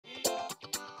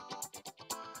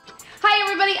Hi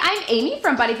everybody, I'm Amy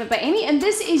from BodyFit by Amy, and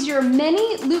this is your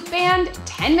mini loop band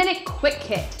 10-minute quick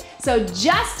hit. So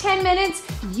just 10 minutes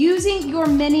using your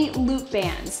mini loop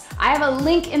bands. I have a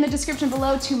link in the description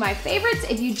below to my favorites.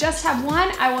 If you just have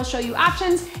one, I will show you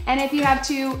options, and if you have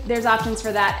two, there's options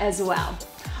for that as well.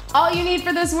 All you need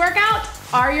for this workout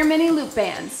are your mini loop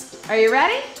bands. Are you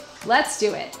ready? Let's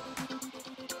do it.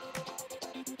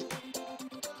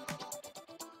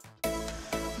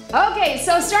 Okay,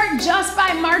 so start just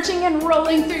by marching and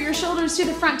rolling through your shoulders to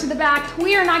the front to the back.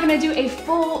 We are not gonna do a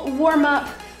full warm up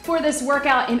for this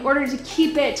workout in order to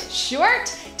keep it short,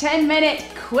 10-minute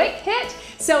quick hit.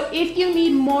 So if you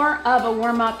need more of a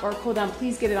warm up or cool down,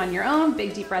 please get it on your own.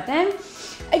 Big deep breath in.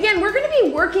 Again, we're gonna be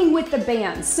working with the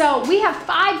bands. So we have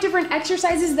 5 different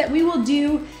exercises that we will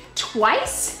do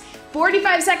twice,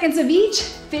 45 seconds of each,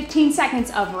 15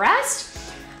 seconds of rest.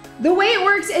 The way it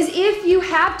works is if you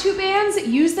have 2 bands,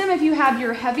 use them. If you have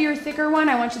your heavier, thicker one,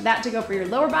 I want that to go for your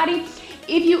lower body.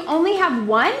 If you only have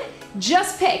one,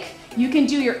 just pick. You can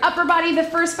do your upper body the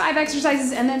first 5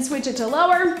 exercises and then switch it to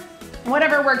lower,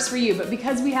 whatever works for you. But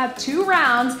because we have 2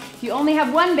 rounds, if you only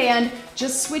have 1 band,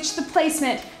 just switch the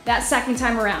placement that second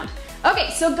time around. Okay,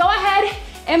 so go ahead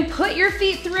and put your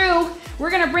feet through.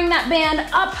 We're gonna bring that band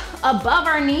up above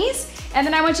our knees, and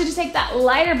then I want you to take that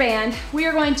lighter band. We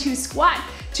are going to squat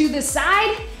to the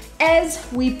side as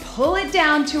we pull it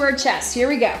down to our chest. Here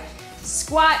we go.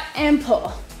 Squat and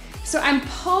pull. So I'm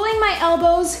pulling my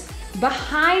elbows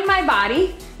behind my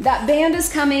body. That band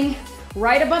is coming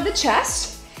right above the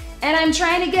chest, and I'm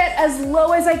trying to get as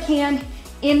low as I can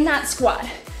in that squat.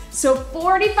 So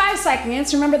 45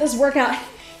 seconds. Remember, this workout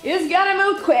is gonna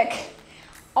move quick,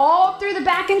 all through the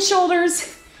back and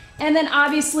shoulders, and then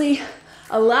obviously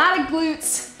a lot of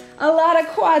glutes, a lot of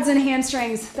quads and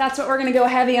hamstrings. That's what we're gonna go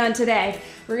heavy on today.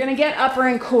 We're gonna get upper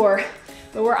and core,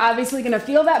 but we're obviously gonna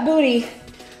feel that booty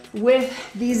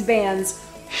with these bands.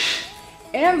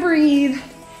 And breathe.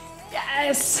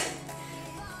 Yes.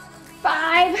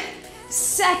 5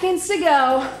 seconds to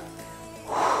go.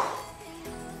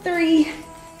 3,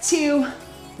 2,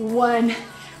 1.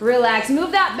 Relax.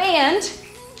 Move that band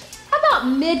about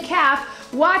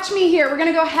mid-calf. Watch me here. We're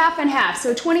gonna go half and half,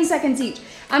 so 20 seconds each.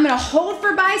 I'm gonna hold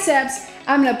for biceps.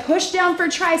 I'm gonna push down for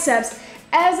triceps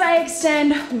as I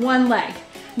extend one leg.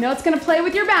 No, it's gonna play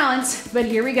with your balance, but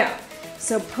here we go.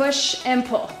 So push and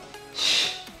pull.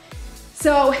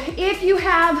 So if you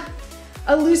have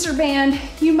a looser band,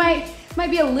 you might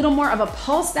be a little more of a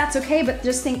pulse. That's okay, but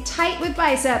just think tight with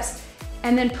biceps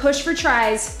and then push for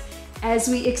tris as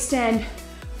we extend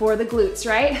for the glutes,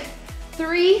 right?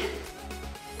 3,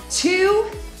 2,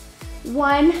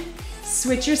 1.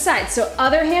 Switch your sides. So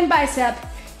other hand bicep.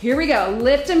 Here we go.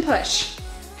 Lift and push.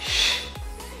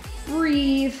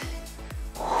 Breathe.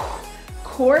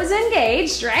 Core is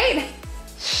engaged, right?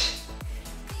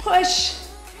 Push.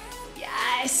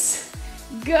 Yes.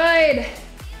 Good.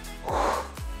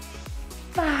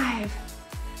 5,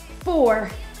 4,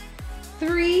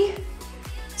 3,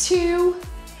 2,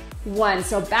 1.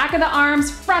 So back of the arms,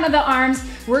 front of the arms.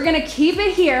 We're gonna keep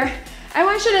it here. I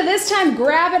want you to this time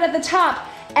grab it at the top.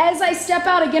 As I step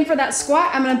out again for that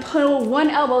squat, I'm gonna pull one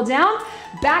elbow down,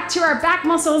 back to our back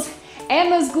muscles and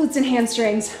those glutes and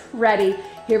hamstrings. Ready,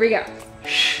 here we go.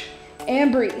 And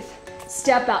breathe.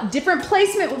 Step out. Different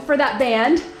placement for that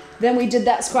band than we did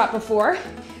that squat before.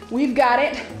 We've got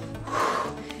it.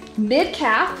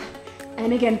 Mid-calf,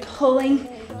 and again, pulling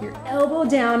your elbow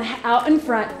down out in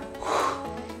front.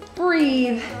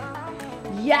 Breathe.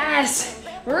 Yes.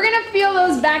 We're gonna feel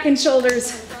those back and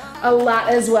shoulders a lot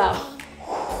as well.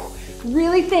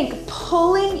 Really think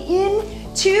pulling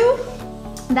into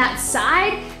that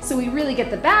side so we really get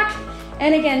the back,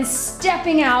 and again,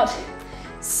 stepping out,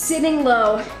 sitting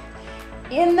low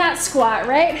in that squat,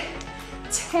 right?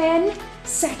 10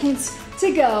 seconds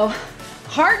to go.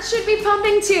 Heart should be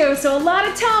pumping too, so a lot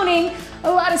of toning,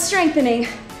 a lot of strengthening,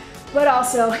 but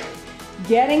also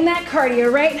getting that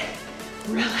cardio, right?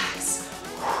 Relax.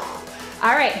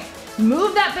 All right,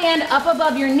 move that band up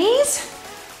above your knees,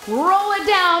 roll it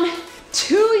down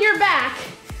to your back.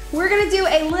 We're gonna do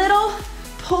a little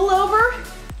pull over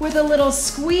with a little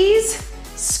squeeze,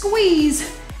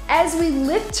 squeeze as we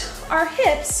lift our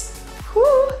hips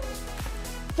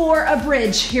for a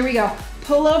bridge. Here we go.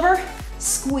 Pull over,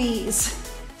 squeeze,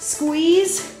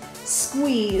 squeeze,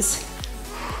 squeeze.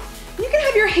 You can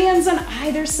have your hands on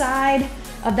either side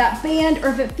of that band,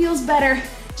 or if it feels better,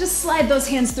 just slide those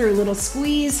hands through. Little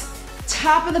squeeze,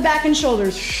 top of the back and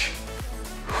shoulders.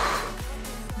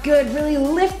 Good, really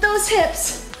lift those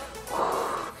hips.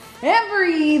 And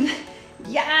breathe.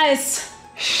 Yes.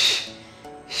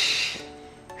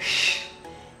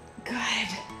 Good.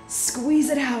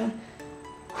 Squeeze it out.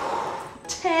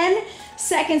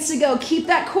 seconds to go. Keep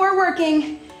that core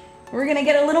working. We're gonna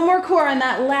get a little more core on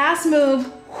that last move.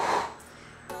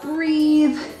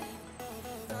 Breathe.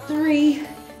 3,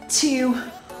 2,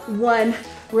 1,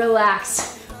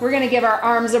 relax. We're gonna give our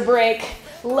arms a break.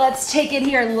 Let's take it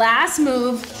here, last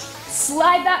move.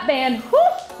 Slide that band,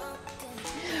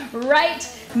 right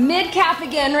mid-calf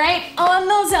again, right on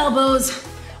those elbows.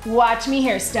 Watch me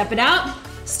here, step it out,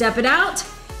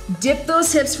 dip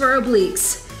those hips for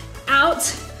obliques.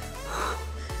 Out,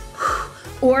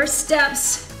 or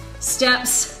steps,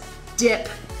 dip,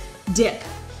 dip,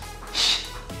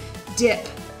 dip,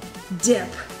 dip,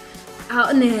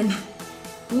 out and in.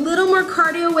 Little more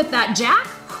cardio with that jack,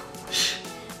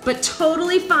 but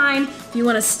totally fine if you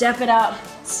wanna step it out,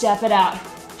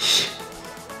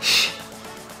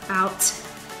 out,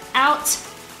 out,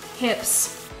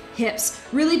 hips, hips.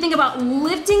 Really think about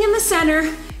lifting in the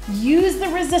center, use the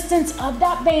resistance of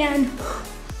that band.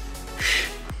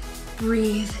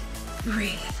 Breathe,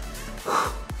 breathe.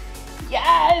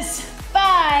 Yes,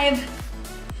 5,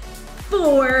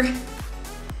 4,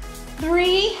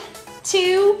 3,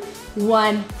 2,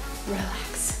 1,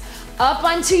 relax. Up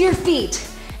onto your feet.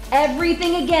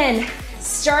 Everything again,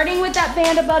 starting with that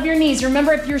band above your knees.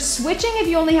 Remember, if you're switching, if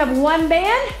you only have one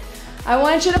band, I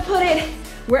want you to put it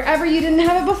wherever you didn't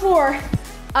have it before,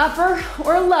 upper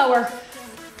or lower.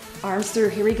 Arms through,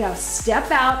 here we go. Step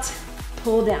out,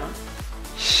 pull down,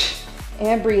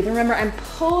 and breathe. Remember, I'm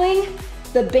pulling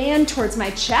the band towards my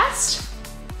chest.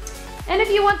 And if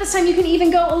you want this time, you can even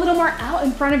go a little more out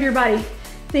in front of your body.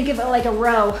 Think of it like a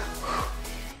row.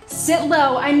 Sit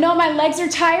low. I know my legs are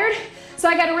tired, so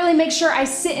I gotta really make sure I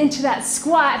sit into that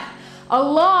squat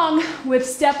along with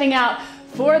stepping out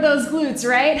for those glutes,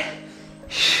 right?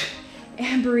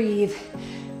 And breathe.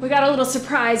 We got a little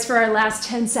surprise for our last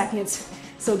 10 seconds,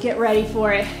 so get ready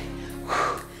for it.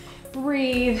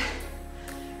 Breathe.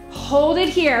 Hold it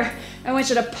here. I want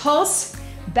you to pulse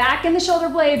back in the shoulder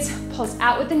blades, pulse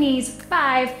out with the knees.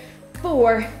 5,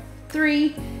 4,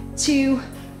 3, 2,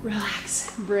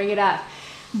 relax. Bring it up.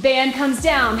 Band comes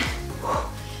down.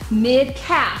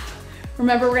 Mid-calf.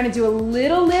 Remember, we're gonna do a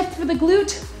little lift for the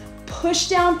glute, push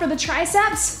down for the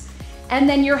triceps, and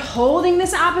then you're holding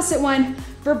this opposite one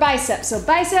for biceps. So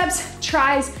biceps,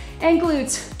 tris, and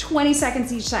glutes, 20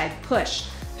 seconds each side. Push,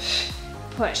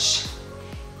 push.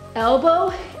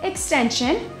 Elbow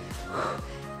extension,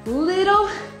 little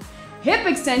hip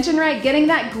extension, right? Getting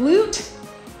that glute,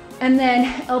 and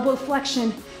then elbow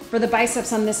flexion for the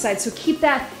biceps on this side. So keep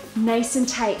that nice and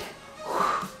tight.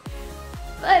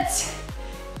 Let's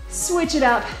switch it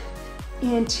up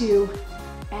in 2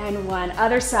 and 1.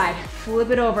 Other side,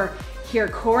 flip it over. Here,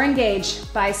 core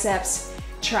engage, biceps,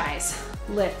 tris,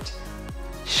 lift.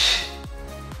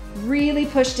 Really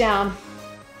push down.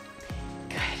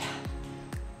 Good.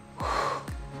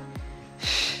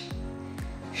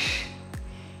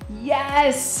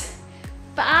 Yes.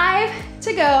 5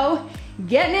 to go.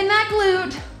 Getting in that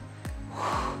glute.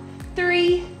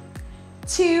 3,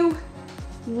 2,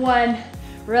 1.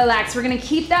 Relax. We're gonna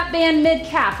keep that band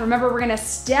mid-calf. Remember, we're gonna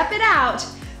step it out.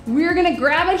 We're gonna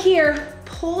grab it here,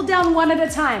 pull down one at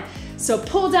a time. So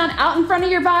pull down out in front of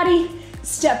your body,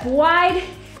 step wide,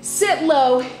 sit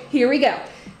low. Here we go.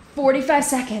 45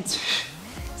 seconds.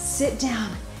 Sit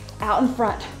down, out in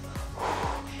front.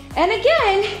 And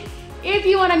again, if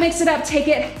you wanna mix it up, take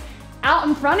it out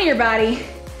in front of your body.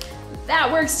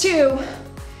 That works too.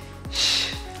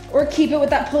 Or keep it with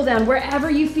that pull down,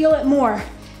 wherever you feel it more.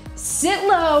 Sit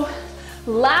low,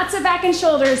 lots of back and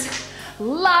shoulders,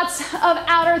 lots of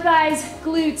outer thighs,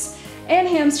 glutes, and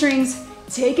hamstrings.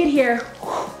 Take it here.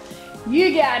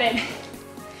 You got it.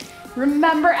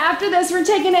 Remember, after this, we're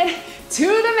taking it to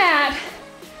the mat.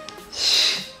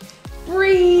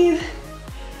 Breathe.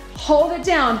 Hold it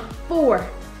down. 4,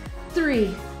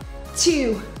 3,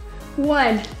 2,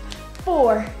 1.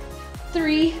 4,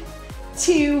 3,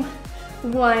 2,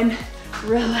 1.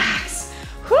 Relax.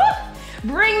 Whew.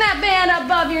 Bring that band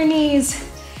above your knees,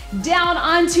 down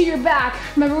onto your back.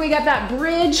 Remember, we got that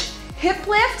bridge hip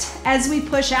lift as we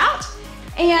push out,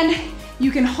 and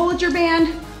you can hold your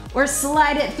band or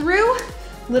slide it through.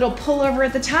 Little pull over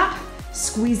at the top,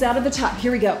 squeeze out of the top.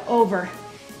 Here we go, over,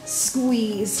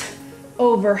 squeeze,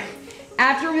 over.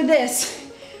 After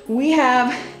this, we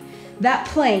have that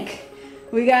plank.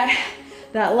 We got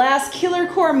that last killer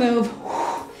core move.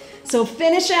 So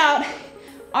finish out,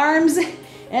 arms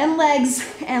and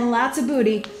legs and lots of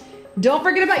booty. Don't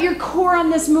forget about your core on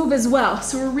this move as well.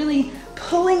 So we're really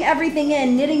pulling everything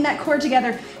in, knitting that core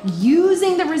together,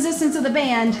 using the resistance of the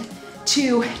band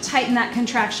to tighten that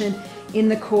contraction in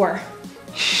the core.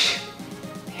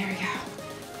 There we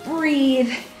go.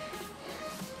 Breathe.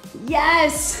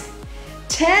 Yes.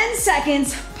 10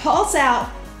 seconds, pulse out.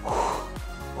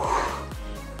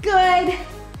 Good.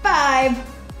 5,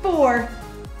 4,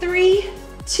 3,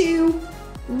 2,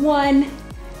 1,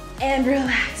 and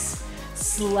relax.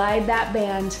 Slide that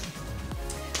band.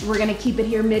 We're gonna keep it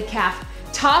here mid-calf.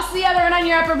 Toss the other one on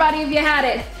your upper body if you had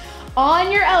it.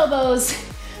 On your elbows,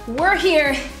 we're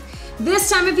here.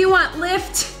 This time if you want,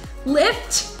 lift,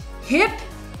 lift, hip,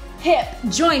 hip.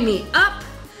 Join me, up,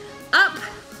 up.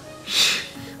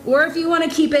 Or if you wanna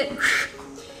keep it,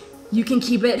 you can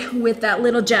keep it with that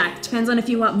little jack. Depends on if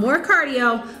you want more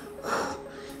cardio,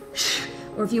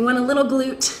 or if you want a little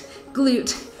glute,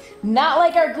 glute. Not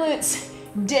like our glutes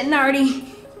didn't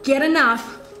already get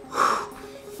enough.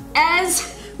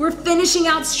 As we're finishing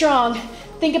out strong,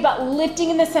 think about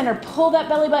lifting in the center. Pull that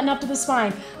belly button up to the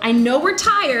spine. I know we're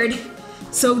tired,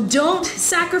 so don't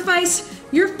sacrifice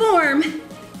your form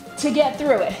to get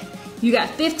through it. You got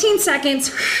 15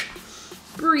 seconds.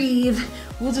 Breathe.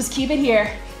 We'll just keep it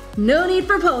here. No need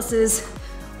for pulses.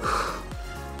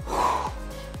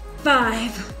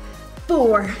 5,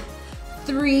 4,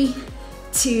 3,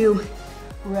 2,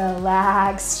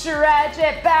 relax. Stretch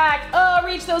it back. Oh,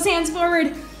 reach those hands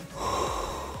forward.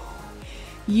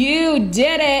 You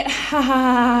did it.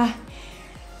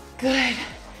 Good.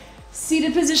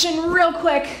 Seated position real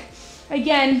quick.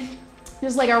 Again,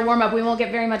 just like our warm-up, we won't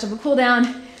get very much of a cool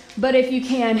down, but if you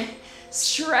can,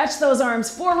 stretch those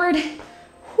arms forward.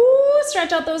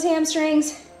 Stretch out those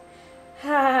hamstrings.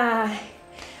 Again,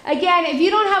 if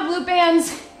you don't have loop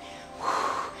bands,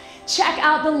 check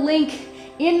out the link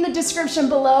in the description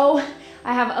below.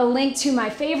 I have a link to my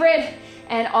favorite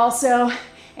and also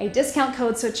a discount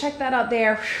code, so check that out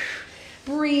there.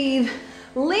 Breathe.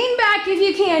 Lean back if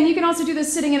you can. You can also do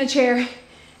this sitting in a chair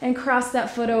and cross that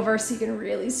foot over so you can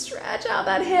really stretch out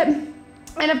that hip.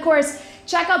 And of course,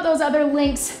 check out those other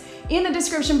links in the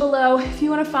description below if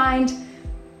you want to find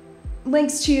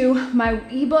links to my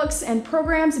ebooks and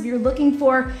programs. If you're looking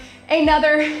for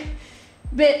another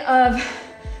bit of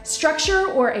structure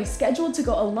or a schedule to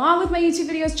go along with my YouTube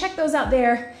videos, check those out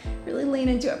there. Really lean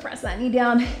into it, press that knee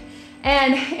down.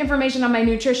 And information on my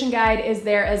nutrition guide is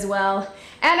there as well.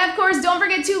 And of course, don't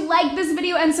forget to like this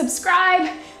video and subscribe.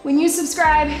 When you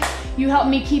subscribe, you help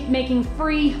me keep making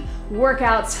free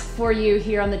workouts for you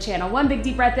here on the channel. One big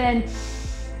deep breath in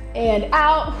and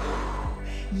out.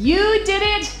 You did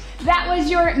it. That was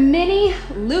your mini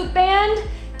loop band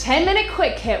 10-minute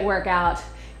quick hit workout.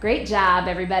 Great job,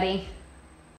 everybody.